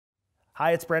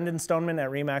Hi, it's Brendan Stoneman at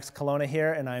Remax Kelowna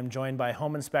here, and I'm joined by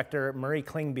Home Inspector Murray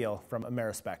Klingbeil from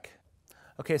Amerispec.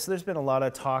 Okay, so there's been a lot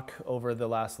of talk over the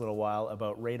last little while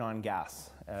about radon gas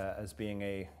as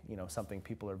being something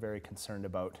people are very concerned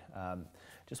about.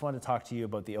 Just wanted to talk to you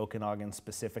about the Okanagan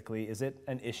specifically. Is it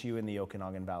an issue in the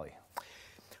Okanagan Valley?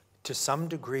 To some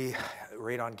degree,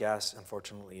 radon gas,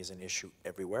 unfortunately, is an issue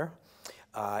everywhere.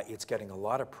 It's getting a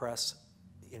lot of press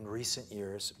in recent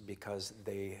years because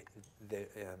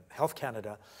Health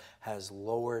Canada has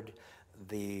lowered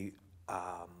the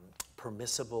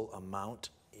permissible amount,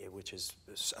 which is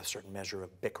a certain measure of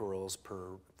becquerels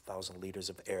per 1,000 liters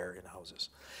of air in houses.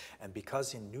 And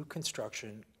because in new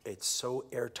construction, it's so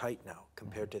airtight now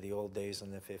compared to the old days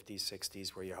in the 50s, 60s,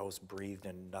 where your house breathed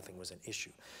and nothing was an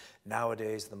issue.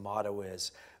 Nowadays, the motto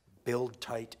is build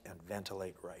tight and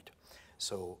ventilate right.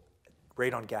 So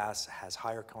radon gas has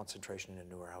higher concentration in a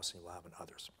newer house than you'll have in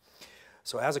others.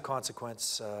 So as a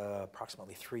consequence,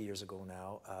 approximately 3 years ago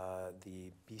now,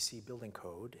 the BC Building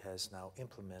Code has now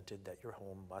implemented that your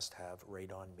home must have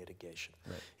radon mitigation.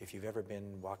 Right. If you've ever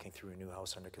been walking through a new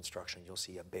house under construction, you'll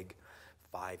see a big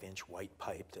 5-inch white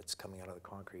pipe that's coming out of the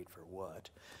concrete for wood.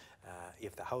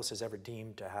 If the house is ever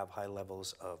deemed to have high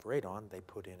levels of radon, they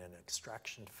put in an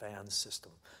extraction fan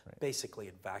system. Right. Basically,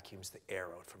 it vacuums the air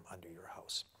out from under your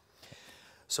house.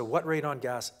 So what radon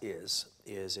gas is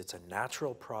it's a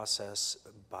natural process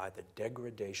by the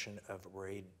degradation of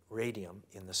radium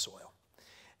in the soil.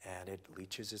 And it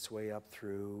leaches its way up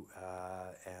through,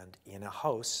 and in a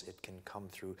house, it can come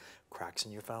through cracks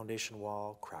in your foundation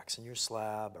wall, cracks in your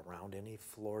slab, around any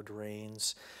floor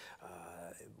drains.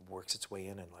 It works its way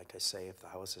in, and like I say, if the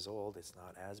house is old, it's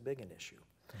not as big an issue.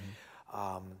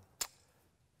 Mm-hmm.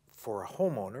 For a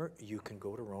homeowner, you can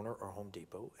go to Rona or Home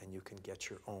Depot and you can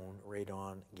get your own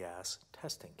radon gas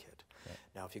testing kit. Right.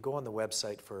 Now, if you go on the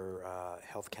website for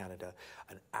Health Canada,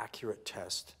 an accurate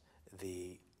test,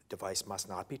 the device must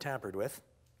not be tampered with.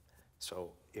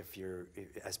 So if you're,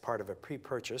 as part of a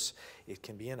pre-purchase, it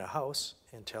can be in a house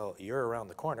until you're around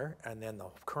the corner, and then the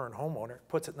current homeowner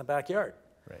puts it in the backyard.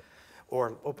 Right.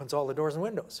 Or opens all the doors and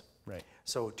windows. Right.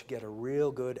 So to get a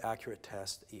real good, accurate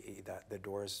test, the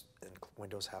doors and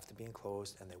windows have to be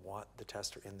enclosed, and they want the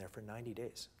tester in there for 90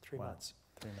 days, 3 months.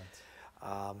 3 months.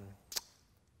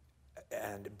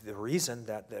 And the reason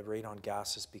that the radon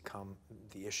gas has become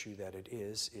the issue that it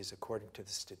is according to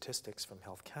the statistics from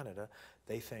Health Canada,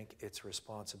 they think it's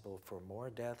responsible for more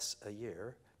deaths a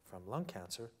year from lung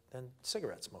cancer than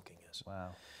cigarette smoking is.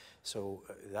 Wow. So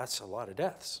that's a lot of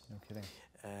deaths. No kidding.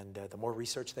 And the more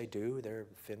research they do, their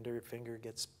finger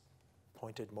gets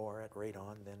pointed more at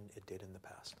radon than it did in the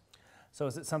past. So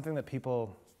is it something that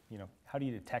people, how do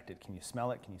you detect it? Can you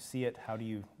smell it? Can you see it?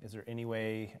 Is there any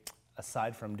way,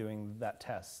 aside from doing that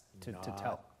test, to tell?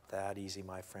 Not that easy,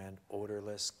 my friend.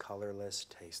 Odorless, colorless,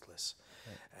 tasteless.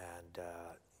 Right. And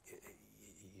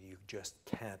you just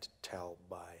can't tell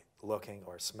by looking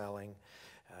or smelling.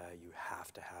 You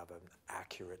have to have an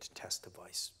accurate test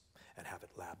device and have it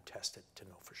lab tested to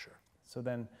know for sure. So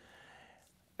then,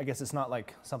 I guess it's not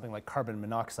like something like carbon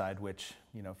monoxide, which,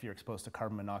 if you're exposed to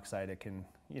carbon monoxide, it can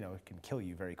kill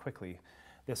you very quickly.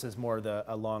 This is more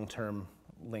a long-term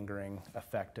lingering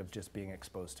effect of just being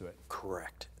exposed to it.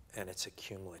 Correct, and it's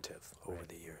accumulative over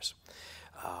the years.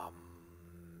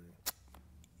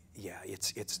 Yeah,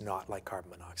 it's not like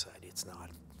carbon monoxide. It's not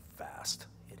fast.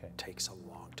 It takes a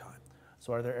long time.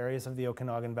 So are there areas of the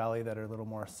Okanagan Valley that are a little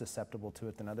more susceptible to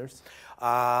it than others?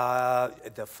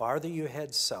 The farther you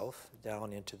head south,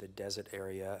 down into the desert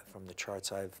area, from the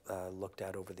charts I've looked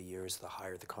at over the years, the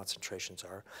higher the concentrations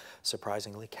are.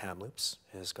 Surprisingly, Kamloops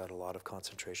has got a lot of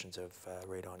concentrations of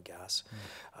radon gas.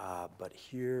 But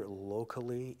here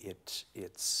locally,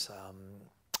 it's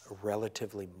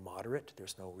relatively moderate.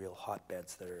 There's no real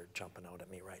hotbeds that are jumping out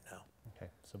at me right now. Okay,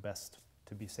 so best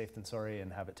to be safe than sorry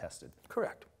and have it tested.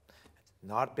 Correct.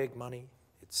 Not big money.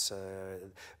 It's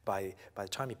by the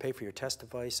time you pay for your test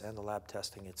device and the lab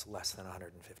testing, it's less than $150.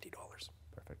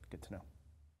 Perfect. Good to know.